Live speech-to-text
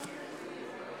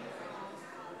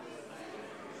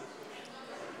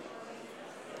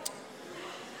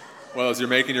Well, as you're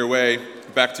making your way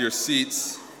back to your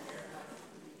seats,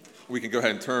 we can go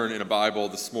ahead and turn in a Bible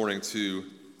this morning to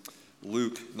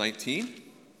Luke 19.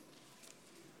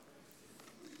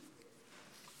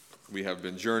 We have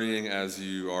been journeying, as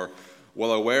you are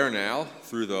well aware now,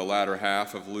 through the latter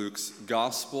half of Luke's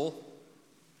gospel.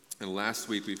 And last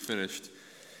week we finished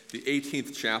the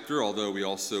 18th chapter, although we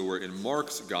also were in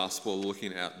Mark's gospel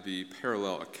looking at the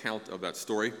parallel account of that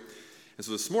story. And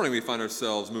so this morning we find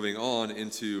ourselves moving on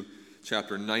into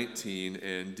chapter 19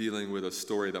 and dealing with a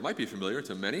story that might be familiar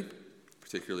to many,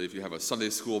 particularly if you have a Sunday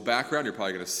school background. You're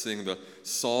probably going to sing the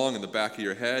song in the back of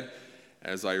your head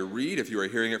as I read. If you are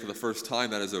hearing it for the first time,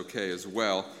 that is okay as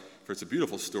well, for it's a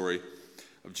beautiful story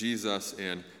of Jesus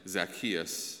and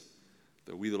Zacchaeus,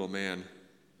 the wee little man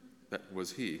that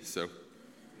was he. So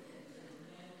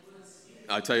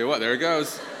I tell you what, there it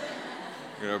goes.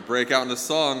 We're going to break out into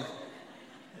song.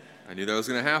 I knew that was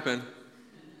going to happen.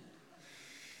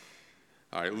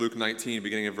 All right, Luke 19,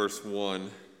 beginning in verse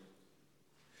 1.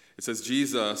 It says,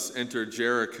 Jesus entered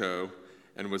Jericho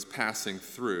and was passing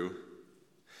through.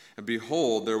 And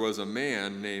behold, there was a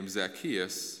man named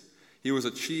Zacchaeus. He was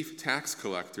a chief tax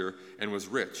collector and was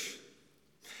rich.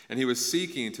 And he was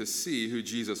seeking to see who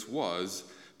Jesus was,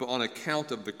 but on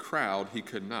account of the crowd he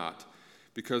could not,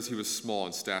 because he was small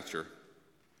in stature.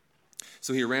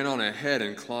 So he ran on ahead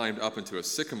and climbed up into a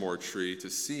sycamore tree to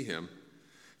see him,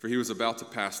 for he was about to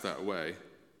pass that way.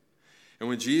 And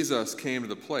when Jesus came to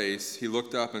the place, he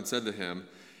looked up and said to him,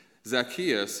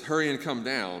 Zacchaeus, hurry and come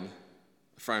down,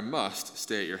 for I must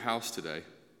stay at your house today.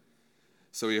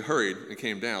 So he hurried and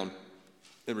came down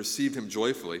and received him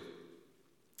joyfully.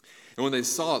 And when they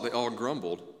saw it, they all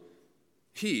grumbled.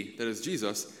 He, that is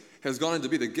Jesus, has gone in to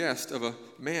be the guest of a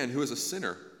man who is a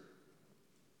sinner.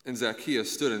 And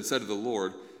Zacchaeus stood and said to the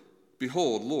Lord,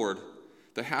 Behold, Lord,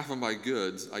 the half of my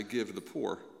goods I give to the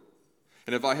poor.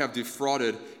 And if I have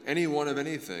defrauded anyone of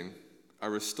anything, I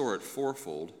restore it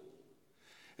fourfold.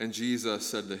 And Jesus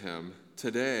said to him,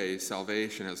 Today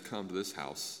salvation has come to this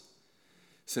house,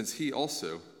 since he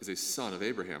also is a son of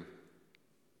Abraham.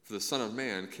 For the Son of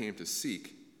Man came to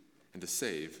seek and to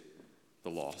save the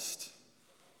lost.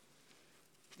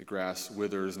 The grass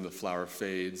withers and the flower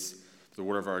fades. The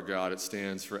word of our God, it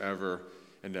stands forever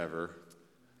and ever.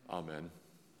 Amen.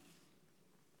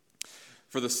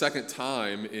 For the second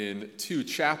time in 2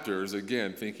 chapters,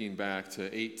 again, thinking back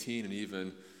to 18 and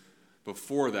even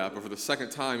before that, but for the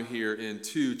second time here in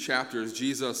 2 chapters,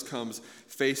 Jesus comes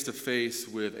face to face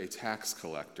with a tax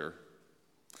collector.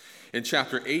 In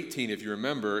chapter 18, if you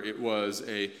remember, it was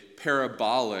a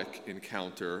parabolic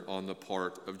encounter on the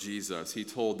part of Jesus. He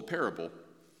told the parable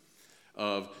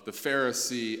of the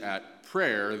Pharisee at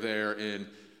prayer there in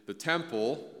the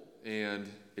temple and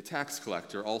a tax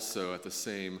collector also at the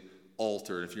same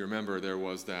altar. If you remember, there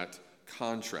was that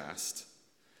contrast.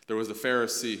 There was the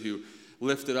Pharisee who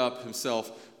lifted up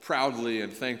himself proudly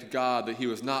and thanked God that he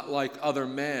was not like other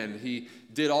men. He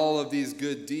did all of these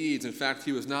good deeds. In fact,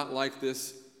 he was not like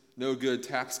this no good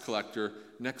tax collector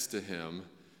next to him,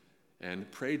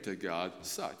 and prayed to God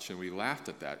such. And we laughed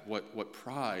at that. What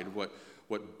pride,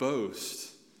 what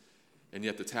boast. And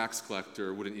yet the tax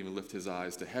collector wouldn't even lift his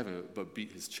eyes to heaven, but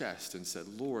beat his chest and said,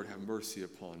 Lord, have mercy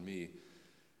upon me,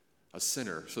 a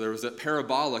sinner. So there was that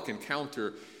parabolic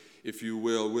encounter, if you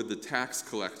will, with the tax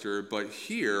collector. But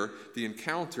here, the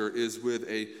encounter is with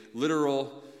a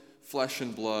literal flesh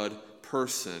and blood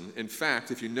person. In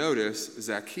fact, if you notice,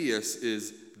 Zacchaeus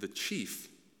is the chief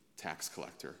tax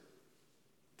collector.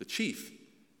 The chief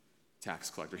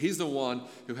tax collector. He's the one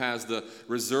who has the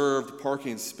reserved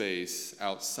parking space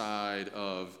outside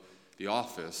of the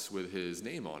office with his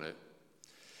name on it.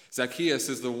 Zacchaeus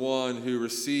is the one who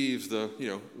receives the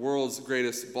world's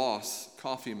greatest boss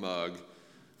coffee mug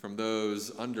from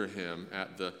those under him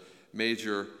at the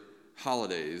major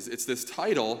holidays. It's this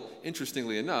title,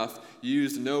 interestingly enough,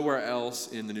 used nowhere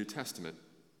else in the New Testament.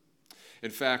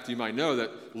 In fact, you might know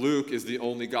that Luke is the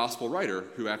only gospel writer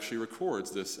who actually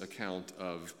records this account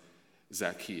of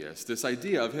Zacchaeus. This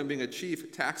idea of him being a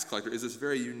chief tax collector is this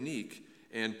very unique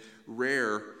and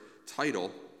rare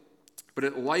title, but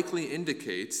it likely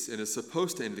indicates, and is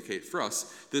supposed to indicate for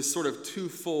us, this sort of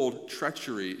twofold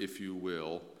treachery, if you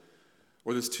will,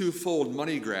 or this twofold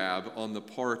money grab on the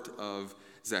part of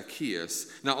Zacchaeus.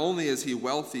 Not only is he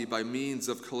wealthy by means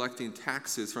of collecting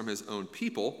taxes from his own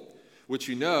people, which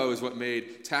you know is what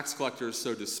made tax collectors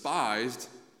so despised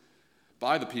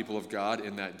by the people of God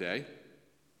in that day.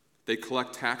 They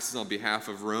collect taxes on behalf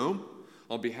of Rome,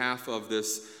 on behalf of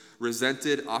this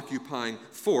resented occupying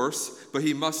force, but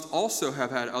he must also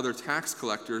have had other tax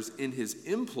collectors in his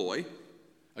employ.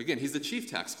 Again, he's the chief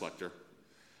tax collector.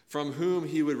 from whom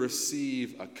he would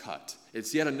receive a cut.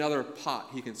 It's yet another pot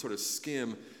he can sort of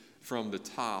skim from the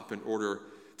top in order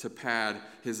to pad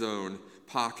his own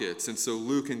pockets. And so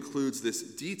Luke includes this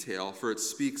detail, for it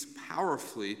speaks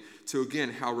powerfully to,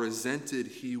 again, how resented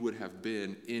he would have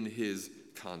been in his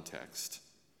context.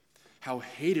 How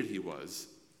hated he was.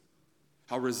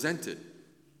 How resented.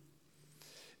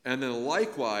 And then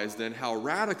likewise, then, how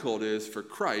radical it is for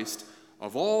Christ,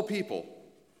 of all people,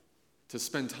 to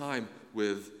spend time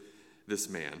with this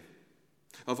man.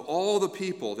 Of all the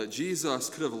people that Jesus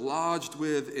could have lodged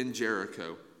with in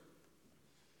Jericho,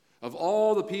 of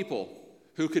all the people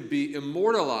who could be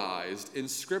immortalized in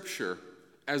Scripture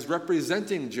as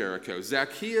representing Jericho,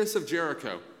 Zacchaeus of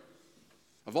Jericho,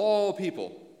 of all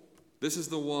people, this is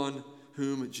the one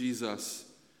whom Jesus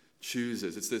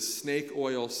chooses. It's this snake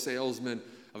oil salesman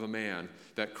of a man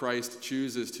that Christ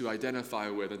chooses to identify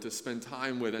with and to spend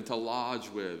time with and to lodge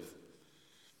with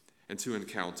and to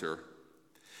encounter.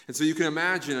 And so you can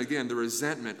imagine, again, the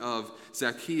resentment of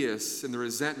Zacchaeus and the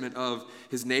resentment of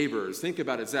his neighbors. Think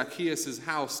about it. Zacchaeus'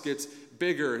 house gets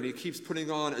bigger and he keeps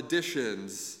putting on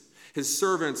additions. His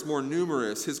servants more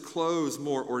numerous, his clothes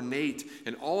more ornate,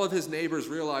 and all of his neighbors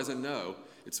realize and know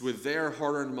it's with their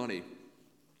hard-earned money,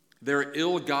 their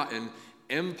ill-gotten,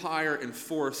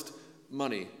 empire-enforced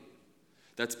money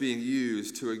that's being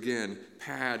used to, again,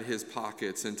 pad his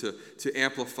pockets and to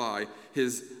amplify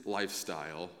his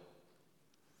lifestyle.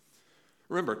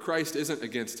 Remember, Christ isn't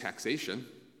against taxation.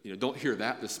 Don't hear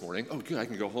that this morning. Oh, good, I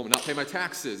can go home and not pay my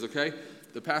taxes, okay?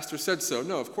 The pastor said so.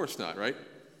 No, of course not, right?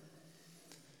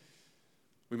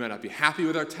 We might not be happy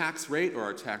with our tax rate or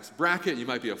our tax bracket. You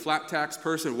might be a flat tax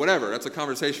person, whatever. That's a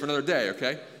conversation for another day,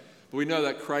 okay? But we know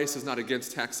that Christ is not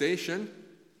against taxation.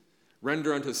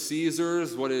 Render unto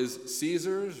Caesar's what is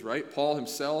Caesar's, right? Paul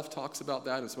himself talks about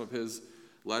that in some of his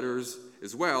letters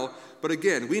as well. But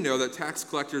again, we know that tax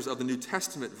collectors of the New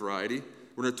Testament variety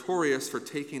were notorious for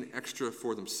taking extra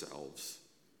for themselves,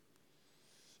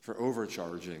 for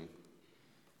overcharging,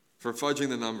 for fudging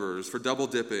the numbers, for double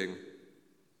dipping,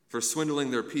 for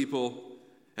swindling their people,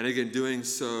 and again, doing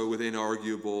so with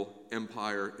inarguable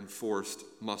empire-enforced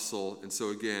muscle. And so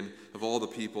again, of all the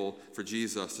people for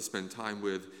Jesus to spend time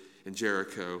with in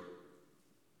Jericho,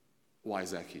 why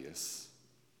Zacchaeus?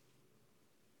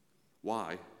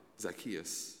 Why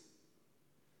Zacchaeus?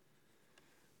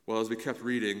 Well, as we kept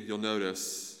reading, you'll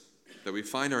notice that we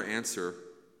find our answer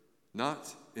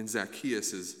not in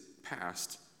Zacchaeus'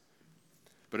 past,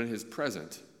 but in his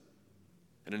present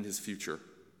and in his future.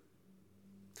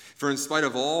 For in spite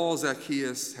of all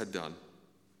Zacchaeus had done,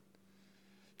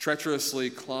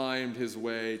 treacherously climbed his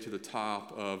way to the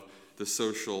top of the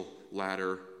social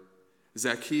ladder,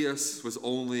 Zacchaeus was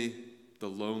only the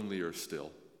lonelier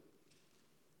still.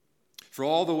 For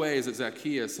all the ways that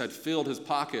Zacchaeus had filled his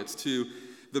pockets to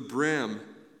the brim,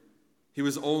 he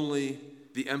was only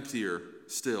the emptier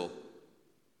still.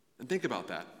 And think about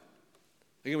that.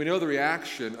 Again, we know the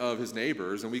reaction of his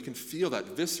neighbors, and we can feel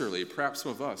that viscerally. Perhaps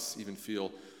some of us even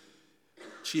feel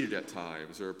cheated at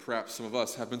times, or perhaps some of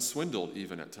us have been swindled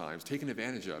even at times, taken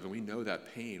advantage of, and we know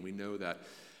that pain. We know that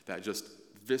just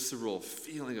visceral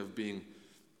feeling of being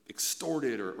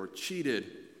extorted or cheated,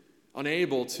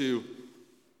 unable to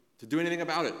do anything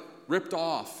about it, ripped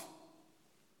off,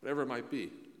 whatever it might be.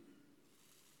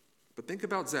 But think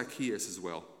about Zacchaeus as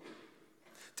well.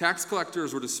 Tax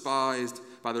collectors were despised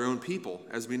by their own people,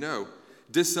 as we know,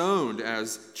 disowned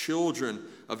as children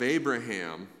of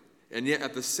Abraham. And yet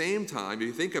at the same time, if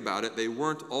you think about it, they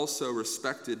weren't also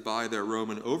respected by their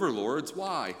Roman overlords.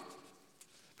 Why?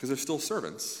 Because they're still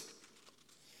servants.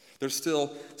 They're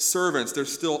still servants. They're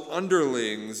still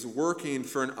underlings working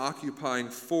for an occupying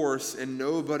force, and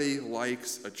nobody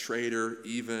likes a traitor,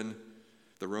 even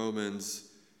the Romans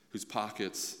whose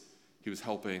pockets he was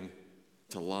helping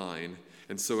to line.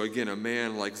 And so again, a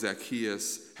man like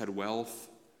Zacchaeus had wealth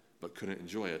but couldn't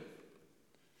enjoy it.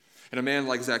 And a man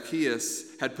like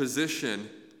Zacchaeus had position,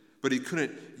 but he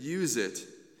couldn't use it.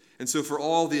 And so for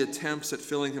all the attempts at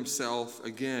filling himself,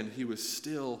 again, he was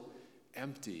still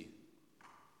empty,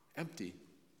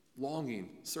 longing,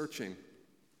 searching.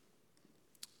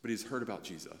 But he's heard about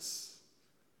Jesus.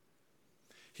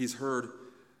 He's heard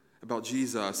about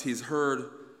Jesus. He's heard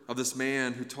of this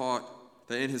man who taught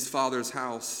that in his Father's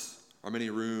house are many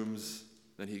rooms,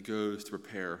 then he goes to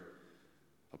prepare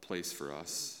a place for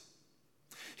us.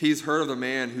 He's heard of the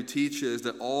man who teaches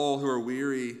that all who are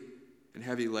weary and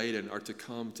heavy laden are to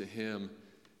come to him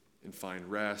and find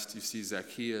rest. You see,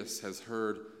 Zacchaeus has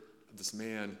heard of this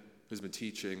man who's been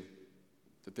teaching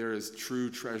that there is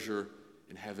true treasure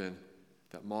in heaven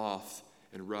that moth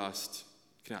and rust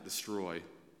cannot destroy,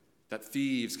 that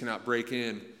thieves cannot break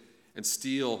in and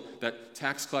steel that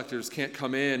tax collectors can't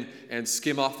come in and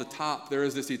skim off the top. There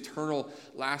is this eternal,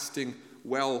 lasting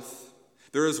wealth.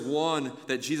 There is one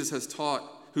that Jesus has taught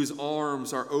whose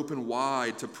arms are open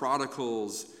wide to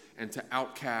prodigals and to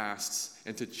outcasts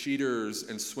and to cheaters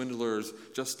and swindlers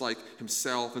just like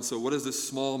himself. And so what does this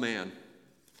small man,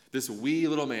 this wee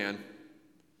little man,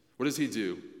 what does he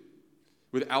do?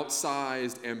 With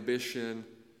outsized ambition,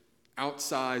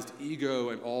 outsized ego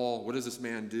and all, what does this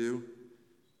man do?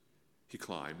 He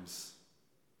climbs.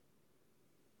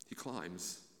 He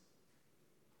climbs.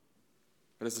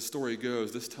 But as the story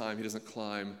goes, this time he doesn't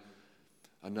climb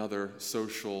another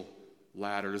social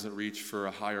ladder, doesn't reach for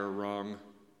a higher rung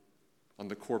on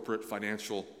the corporate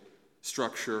financial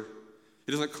structure.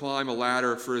 He doesn't climb a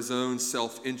ladder for his own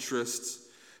self-interests,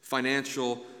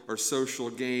 financial or social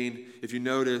gain. If you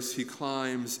notice, he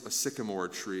climbs a sycamore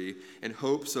tree in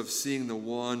hopes of seeing the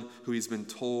one who he's been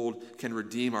told can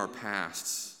redeem our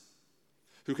pasts,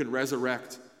 who can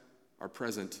resurrect our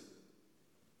present,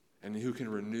 and who can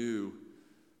renew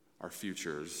our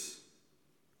futures.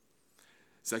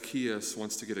 Zacchaeus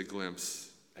wants to get a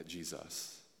glimpse at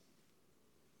Jesus.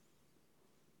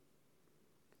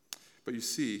 But you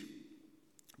see,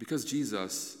 because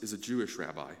Jesus is a Jewish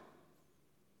rabbi,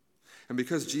 and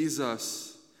because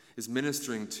Jesus is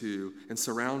ministering to and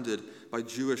surrounded by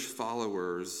Jewish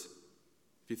followers,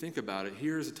 if you think about it,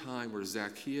 here's a time where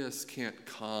Zacchaeus can't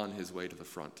con his way to the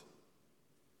front.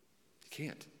 He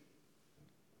can't.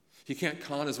 He can't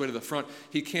con his way to the front.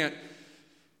 He can't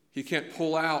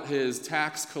pull out his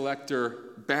tax collector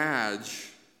badge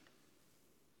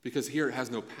because here it has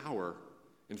no power.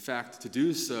 In fact, to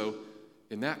do so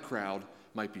in that crowd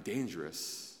might be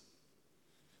dangerous.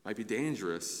 Might be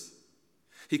dangerous.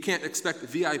 He can't expect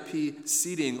VIP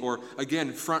seating or,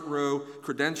 again, front row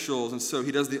credentials, and so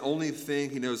he does the only thing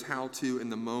he knows how to in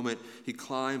the moment. He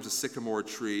climbs a sycamore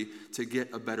tree to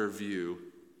get a better view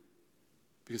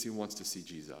because he wants to see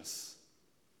Jesus.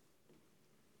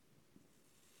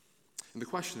 And the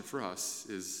question for us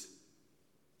is,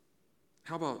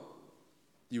 how about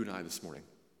you and I this morning?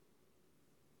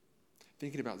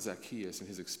 Thinking about Zacchaeus and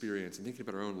his experience and thinking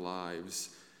about our own lives,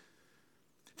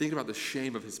 thinking about the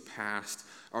shame of his past,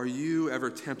 are you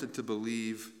ever tempted to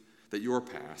believe that your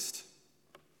past,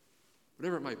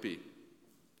 whatever it might be,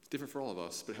 it's different for all of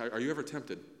us, but are you ever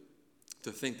tempted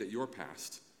to think that your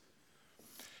past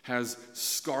has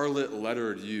scarlet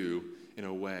lettered you in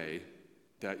a way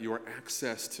that your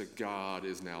access to God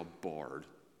is now barred,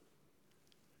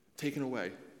 taken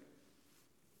away?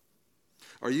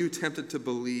 Are you tempted to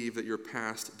believe that your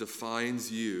past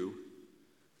defines you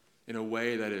in a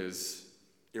way that is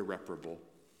irreparable?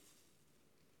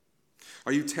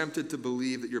 Are you tempted to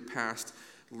believe that your past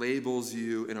labels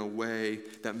you in a way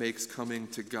that makes coming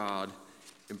to God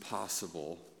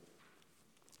impossible?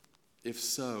 If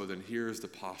so, then here's the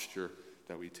posture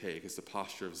that we take. It's the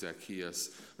posture of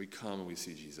Zacchaeus. We come and we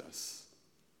see Jesus.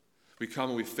 We come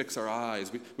and we fix our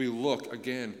eyes. We look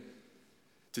again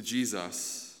to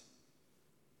Jesus.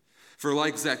 For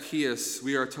like Zacchaeus,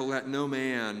 we are to let no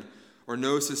man or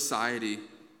no society,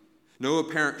 no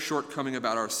apparent shortcoming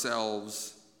about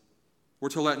ourselves, we're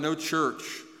to let no church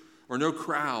or no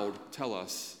crowd tell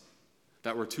us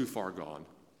that we're too far gone,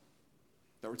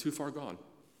 that we're too far gone,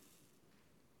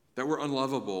 that we're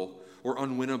unlovable or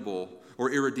unwinnable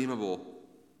or irredeemable.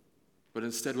 But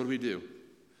instead, what do?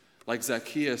 Like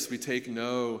Zacchaeus, we take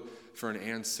no for an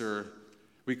answer.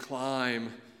 We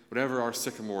climb whatever our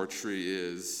sycamore tree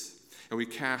is, and we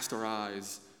cast our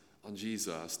eyes on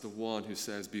Jesus, the one who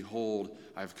says, "Behold,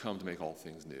 I have come to make all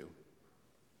things new."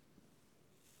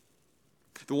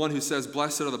 The one who says,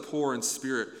 "Blessed are the poor in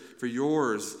spirit, for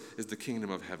yours is the kingdom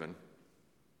of heaven.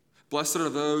 Blessed are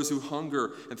those who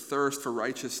hunger and thirst for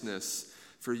righteousness,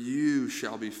 for you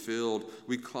shall be filled."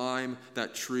 We climb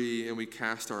that tree and we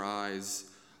cast our eyes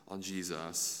on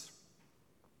Jesus.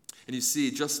 And you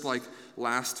see, just like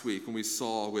last week when we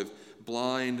saw with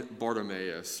blind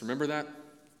Bartimaeus, remember that?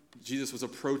 Jesus was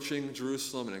approaching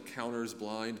Jerusalem and encounters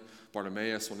blind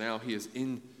Bartimaeus. Well, now he's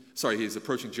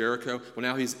approaching Jericho. Well,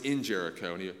 now he's in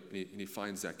Jericho, and he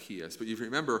finds Zacchaeus. But if you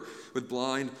remember, with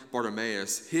blind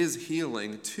Bartimaeus, his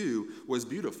healing, too, was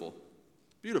beautiful.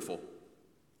 Beautiful.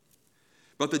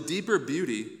 But the deeper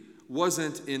beauty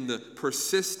wasn't in the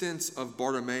persistence of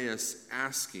Bartimaeus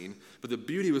asking, but the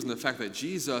beauty was in the fact that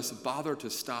Jesus bothered to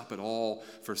stop at all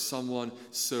for someone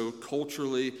so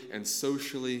culturally and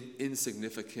socially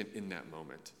insignificant in that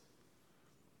moment.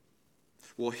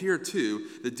 Well, here too,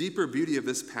 the deeper beauty of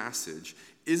this passage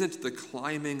isn't the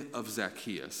climbing of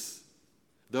Zacchaeus,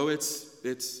 though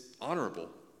it's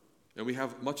honorable, and we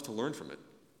have much to learn from it.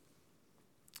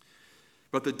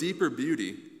 But the deeper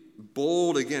beauty,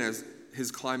 bold again as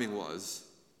his climbing was,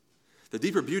 the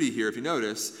deeper beauty here, if you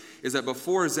notice, is that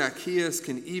before Zacchaeus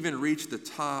can even reach the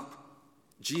top,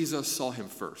 Jesus saw him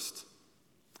first.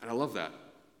 And I love that.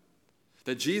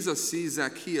 That Jesus sees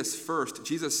Zacchaeus first.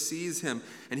 Jesus sees him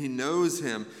and he knows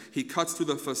him. He cuts through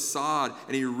the facade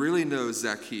and he really knows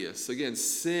Zacchaeus. Again,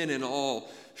 sin and all,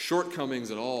 shortcomings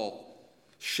and all,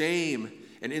 shame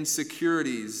and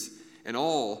insecurities and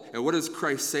all. And what does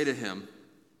Christ say to him?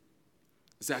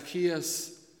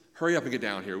 Zacchaeus, hurry up and get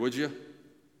down here, would you?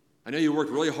 I know you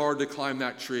worked really hard to climb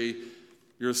that tree.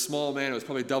 You're a small man. It was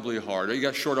probably doubly hard. You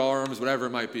got short arms, whatever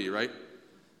it might be, right?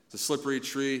 It's a slippery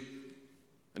tree.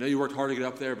 I know you worked hard to get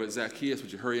up there, but Zacchaeus,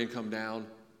 would you hurry and come down?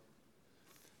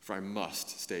 For I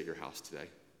must stay at your house today.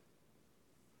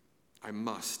 I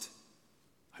must.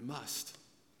 I must.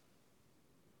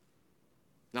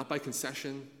 Not by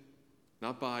concession,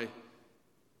 not by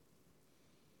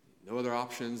no other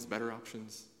options, better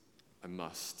options. I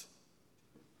must.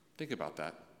 Think about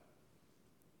that.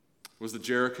 Was the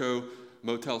Jericho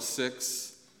Motel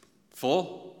 6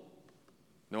 full?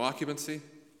 No occupancy?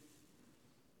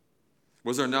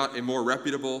 Was there not a more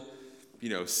reputable,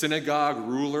 synagogue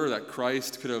ruler that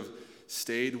Christ could have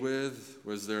stayed with?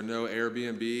 Was there no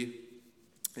Airbnb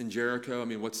in Jericho?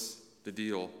 What's the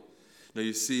deal? Now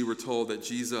you see, we're told that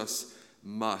Jesus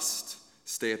must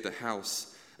stay at the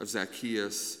house of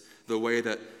Zacchaeus, the way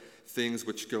that things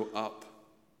which go up,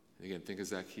 again, think of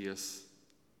Zacchaeus,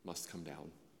 must come down.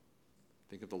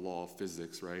 Think of the law of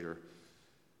physics, right? Or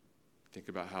think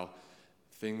about how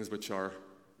things which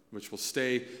will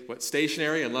stay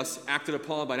stationary unless acted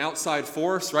upon by an outside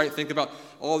force, right? Think about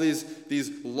all these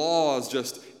laws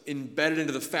just embedded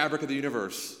into the fabric of the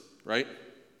universe, right?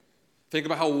 Think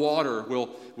about how water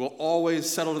will always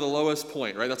settle to the lowest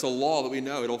point, right? That's a law that we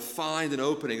know. It'll find an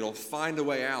opening. It'll find a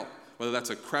way out, whether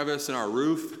that's a crevice in our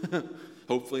roof,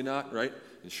 hopefully not, right?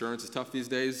 Insurance is tough these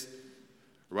days.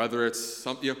 Or whether it's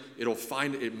something,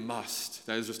 it must.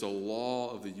 That is just a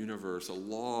law of the universe, a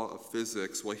law of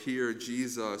physics. Well, here,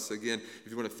 Jesus, again, if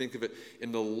you want to think of it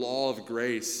in the law of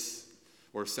grace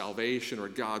or salvation or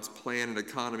God's plan and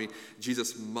economy,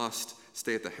 Jesus must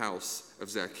stay at the house of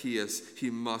Zacchaeus. He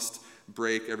must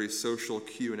break every social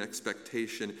cue and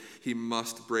expectation. He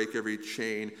must break every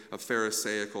chain of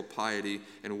Pharisaical piety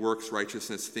and works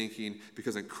righteousness thinking,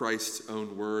 because in Christ's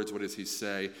own words, what does he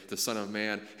say? The Son of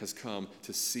Man has come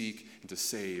to seek and to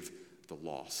save the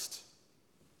lost.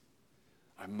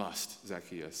 I must,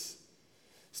 Zacchaeus,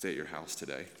 stay at your house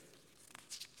today.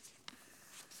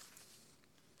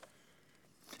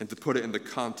 And to put it in the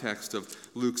context of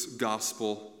Luke's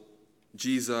gospel,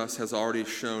 Jesus has already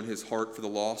shown his heart for the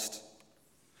lost.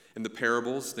 In the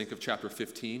parables, think of chapter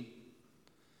 15.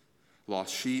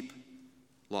 Lost sheep,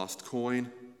 lost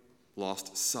coin,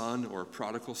 lost son or a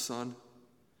prodigal son.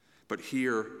 But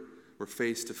here, we're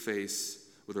face to face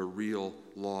with a real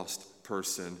lost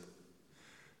person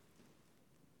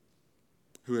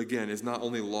who, again, is not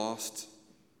only lost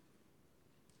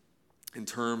in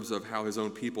terms of how his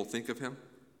own people think of him,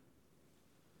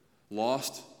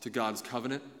 lost to God's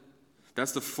covenant.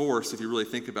 That's the force, if you really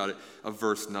think about it, of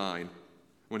verse 9,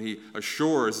 when he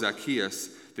assures Zacchaeus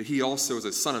that he also is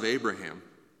a son of Abraham,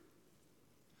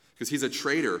 because he's a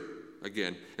traitor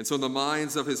again. And so in the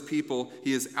minds of his people,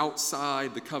 he is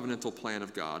outside the covenantal plan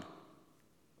of God.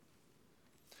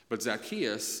 But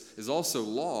Zacchaeus is also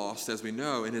lost, as we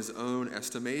know, in his own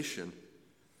estimation.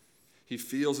 He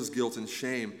feels his guilt and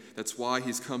shame. That's why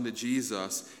he's come to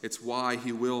Jesus. It's why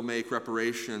he will make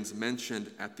reparations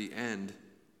mentioned at the end.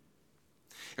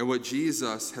 And what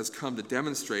Jesus has come to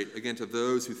demonstrate, again, to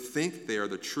those who think they are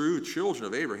the true children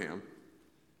of Abraham,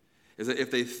 is that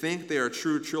if they think they are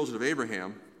true children of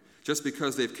Abraham, just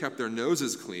because they've kept their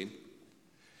noses clean,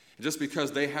 and just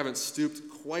because they haven't stooped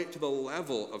quite to the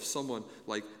level of someone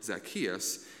like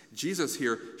Zacchaeus, Jesus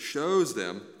here shows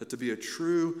them that to be a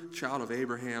true child of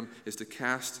Abraham is to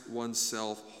cast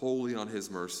oneself wholly on his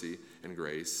mercy and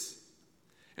grace,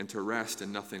 and to rest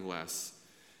in nothing less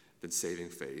than saving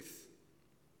faith.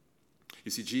 You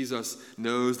see, Jesus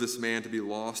knows this man to be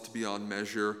lost beyond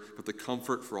measure, but the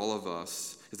comfort for all of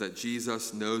us is that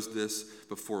Jesus knows this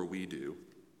before we do.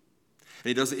 And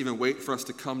he doesn't even wait for us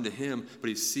to come to him, but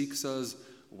he seeks us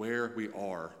where we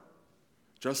are,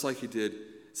 just like he did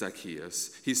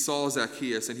Zacchaeus. He saw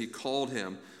Zacchaeus and he called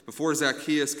him before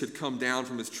Zacchaeus could come down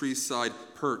from his tree-side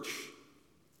perch.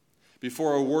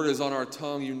 Before a word is on our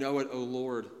tongue, you know it, O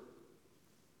Lord.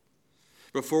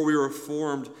 Before we were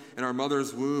formed in our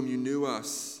mother's womb, you knew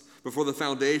us. Before the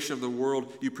foundation of the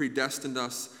world, you predestined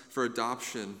us for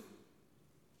adoption.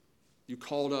 You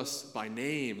called us by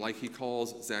name, like he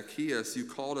calls Zacchaeus. You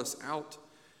called us out.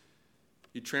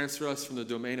 You transfer us from the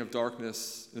domain of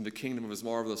darkness into the kingdom of his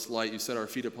marvelous light. You set our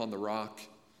feet upon the rock.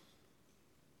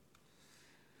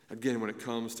 Again, when it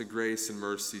comes to grace and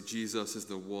mercy, Jesus is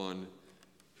the one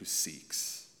who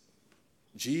seeks.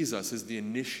 Jesus is the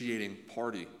initiating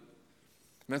party.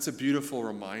 And that's a beautiful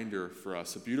reminder for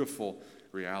us, a beautiful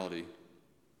reality.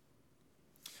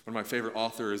 One of my favorite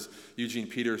authors, Eugene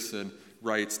Peterson,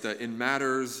 writes that in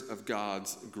matters of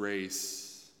God's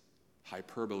grace,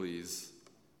 hyperboles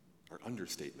are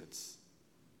understatements.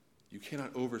 You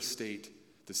cannot overstate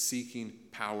the seeking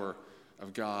power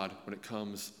of God when it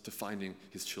comes to finding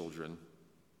his children.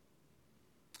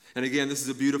 And again, this is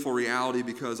a beautiful reality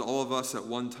because all of us at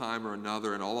one time or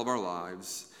another in all of our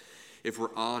lives, if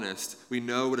we're honest, we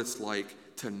know what it's like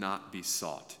to not be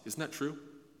sought. Isn't that true?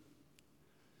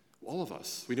 All of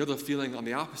us. We know the feeling on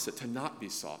the opposite, to not be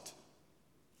sought.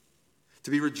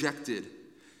 To be rejected,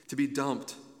 to be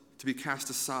dumped, to be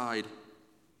cast aside.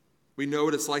 We know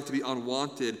what it's like to be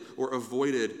unwanted or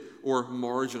avoided or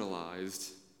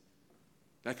marginalized.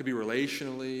 That could be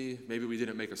relationally. Maybe we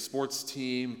didn't make a sports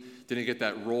team, didn't get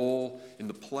that role in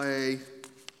the play.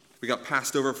 We got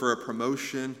passed over for a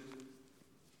promotion.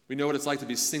 We know what it's like to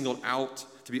be singled out,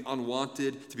 to be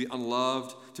unwanted, to be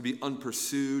unloved, to be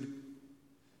unpursued,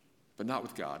 but not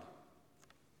with God.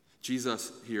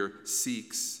 Jesus here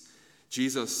seeks.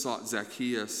 Jesus sought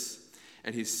Zacchaeus,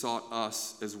 and he sought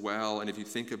us as well. And if you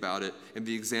think about it, in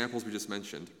the examples we just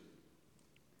mentioned,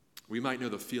 we might know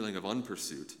the feeling of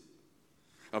unpursuit,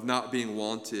 of not being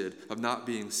wanted, of not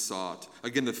being sought.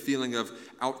 Again, the feeling of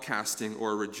outcasting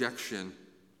or rejection.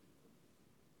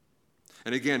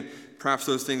 And again, perhaps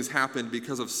those things happened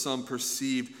because of some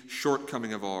perceived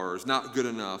shortcoming of ours, not good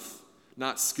enough,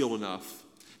 not skilled enough,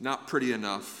 not pretty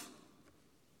enough.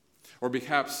 Or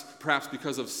perhaps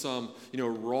because of some,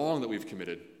 wrong that we've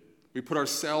committed. We put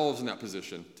ourselves in that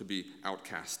position to be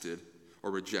outcasted or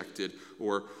rejected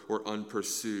or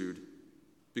unpursued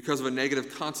because of a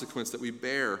negative consequence that we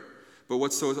bear. But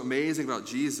what's so amazing about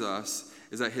Jesus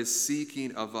is that his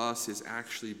seeking of us is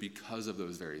actually because of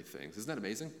those very things. Isn't that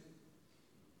amazing?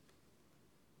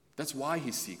 That's why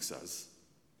he seeks us.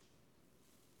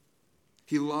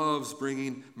 He loves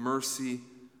bringing mercy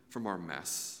from our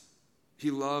mess.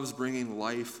 He loves bringing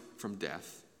life from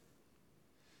death.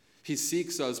 He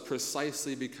seeks us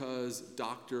precisely because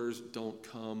doctors don't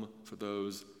come for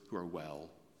those who are well.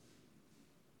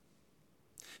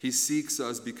 He seeks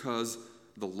us because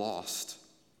the lost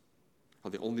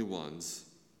are the only ones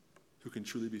who can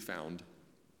truly be found.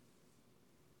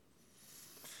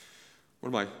 One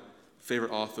of my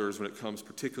favorite authors when it comes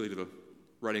particularly to the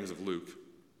writings of Luke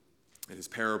and his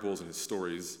parables and his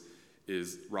stories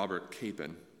is Robert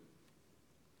Capon.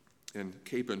 And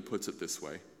Capon puts it this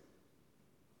way: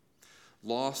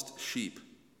 lost sheep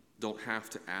don't have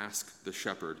to ask the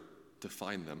shepherd to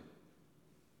find them.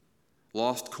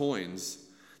 Lost coins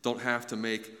don't have to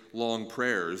make long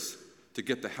prayers to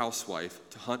get the housewife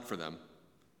to hunt for them.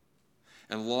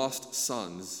 And lost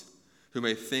sons who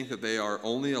may think that they are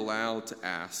only allowed to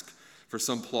ask for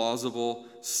some plausible,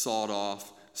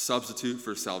 sawed-off substitute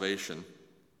for salvation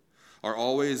are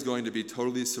always going to be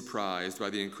totally surprised by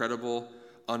the incredible,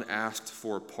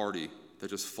 unasked-for party that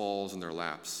just falls in their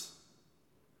laps.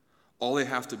 All they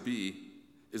have to be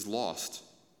is lost.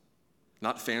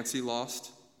 Not fancy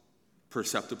lost,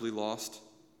 perceptibly lost,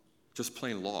 just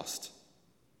plain lost.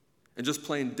 And just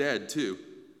plain dead, too.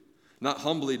 Not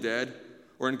humbly dead,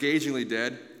 or engagingly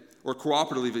dead, or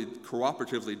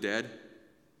cooperatively dead,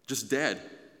 just dead.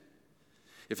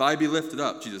 If I be lifted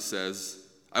up, Jesus says,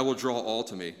 I will draw all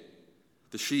to me.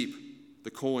 The sheep,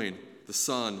 the coin, the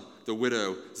son, the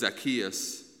widow,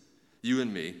 Zacchaeus, you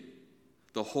and me,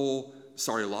 the whole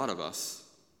sorry lot of us.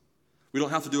 We don't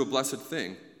have to do a blessed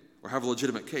thing or have a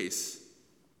legitimate case.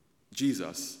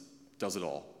 Jesus does it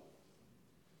all.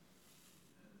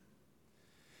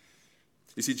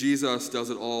 You see, Jesus does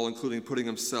it all, including putting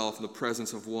himself in the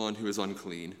presence of one who is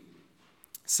unclean.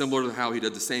 Similar to how he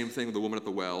did the same thing with the woman at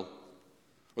the well,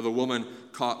 or the woman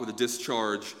caught with a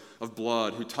discharge of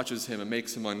blood who touches him and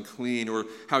makes him unclean, or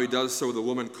how he does so with a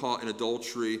woman caught in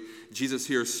adultery. Jesus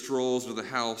here strolls into the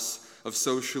house of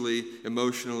socially,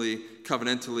 emotionally,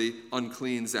 covenantally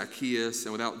unclean Zacchaeus,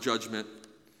 and without judgment,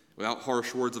 without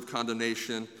harsh words of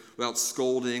condemnation, without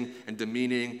scolding and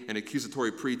demeaning and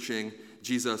accusatory preaching,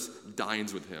 Jesus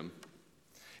dines with him,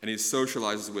 and he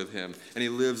socializes with him, and he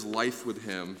lives life with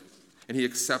him, and he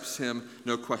accepts him,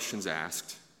 no questions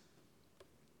asked.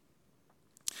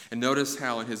 And notice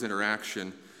how in his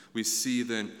interaction we see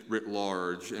then writ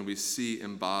large, and we see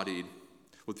embodied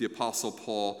what the Apostle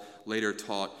Paul later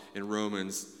taught in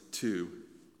Romans 2.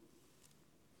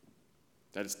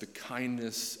 that it's the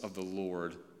kindness of the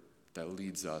Lord that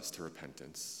leads us to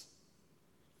repentance.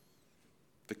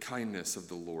 The kindness of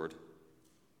the Lord.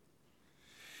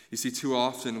 You see, too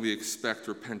often we expect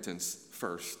repentance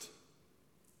first.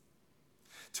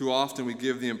 Too often we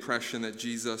give the impression that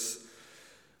Jesus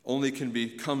only can be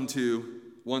come to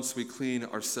once we clean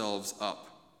ourselves up.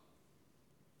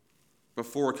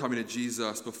 Before coming to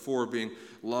Jesus, before being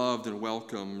loved and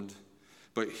welcomed.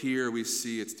 But here we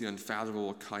see it's the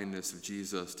unfathomable kindness of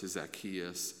Jesus to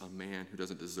Zacchaeus, a man who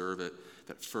doesn't deserve it,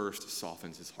 that first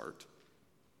softens his heart.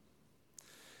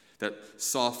 That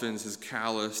softens his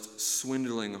calloused,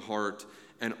 swindling heart,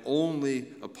 and only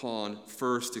upon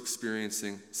first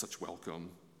experiencing such welcome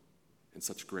and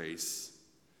such grace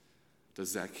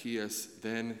does Zacchaeus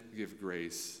then give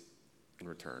grace in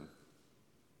return.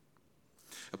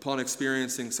 Upon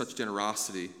experiencing such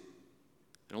generosity,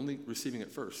 and only receiving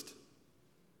it first,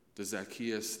 does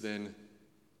Zacchaeus then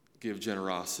give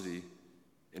generosity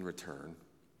in return.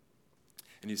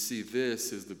 And you see,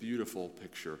 this is the beautiful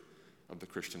picture of the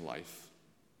Christian life.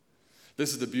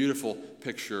 This is the beautiful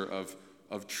picture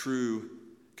of true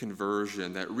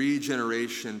conversion, that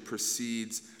regeneration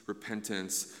precedes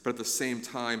repentance, but at the same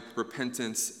time,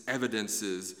 repentance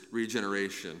evidences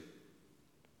regeneration.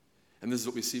 And this is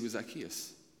what we see with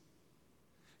Zacchaeus.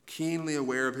 Keenly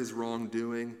aware of his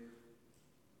wrongdoing,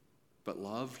 but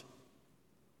loved,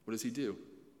 what does he do?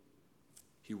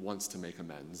 He wants to make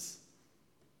amends.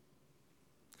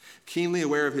 Keenly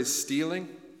aware of his stealing,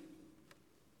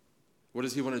 what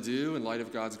does he want to do in light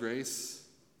of God's grace?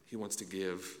 He wants to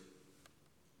give.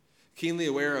 Keenly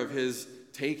aware of his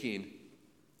taking,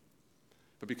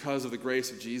 but because of the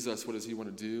grace of Jesus, what does he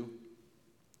want to do?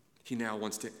 He now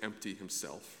wants to empty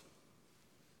himself.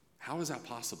 How is that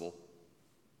possible?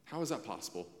 How is that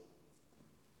possible?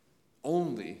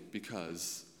 Only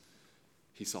because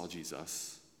he saw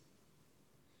Jesus.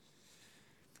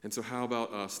 And so how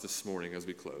about us this morning as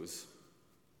we close?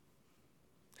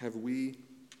 Have we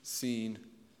seen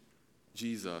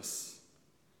Jesus?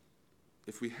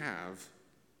 If we have,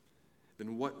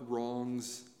 then what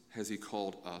wrongs has he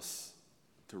called us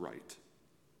to right?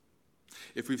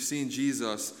 If we've seen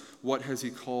Jesus, what has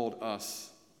he called us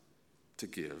to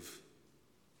give?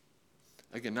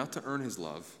 Again, not to earn his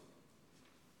love,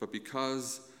 but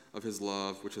because of his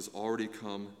love which has already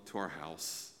come to our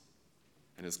house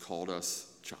and has called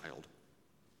us child.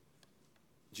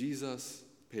 Jesus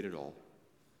paid it all.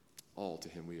 All to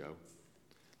him we owe.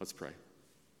 Let's pray.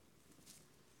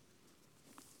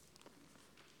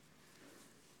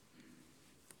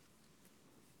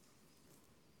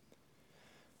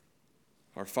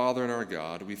 Our Father and our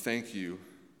God, we thank you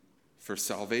for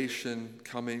salvation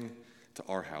coming to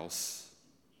our house.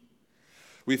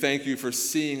 We thank you for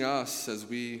seeing us as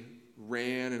we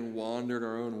ran and wandered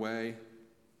our own way,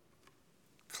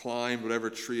 climbed whatever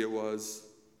tree it was,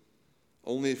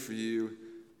 only for you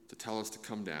to tell us to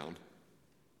come down,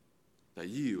 that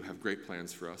you have great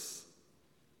plans for us,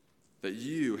 that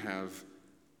you have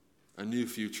a new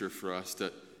future for us,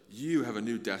 that you have a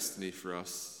new destiny for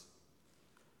us,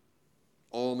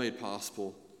 all made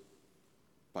possible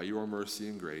by your mercy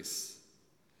and grace.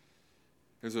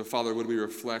 And so, Father, would we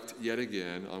reflect yet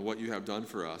again on what you have done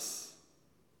for us,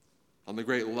 on the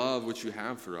great love which you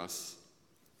have for us,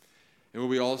 and would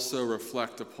we also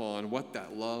reflect upon what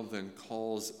that love then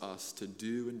calls us to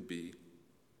do and be?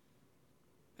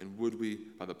 And would we,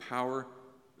 by the power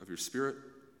of your Spirit,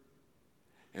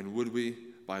 and would we,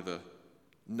 by the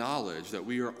knowledge that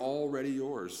we are already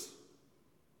yours,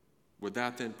 would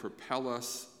that then propel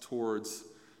us towards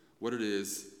what it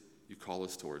is you call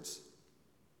us towards?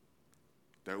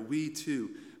 That we too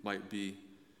might be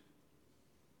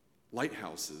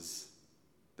lighthouses,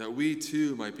 that we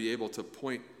too might be able to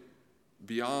point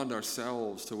beyond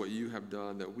ourselves to what you have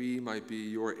done, that we might be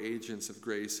your agents of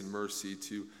grace and mercy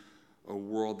to a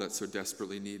world that so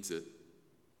desperately needs it.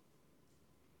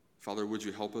 Father, would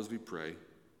you help us, we pray.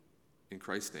 In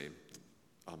Christ's name,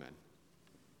 amen.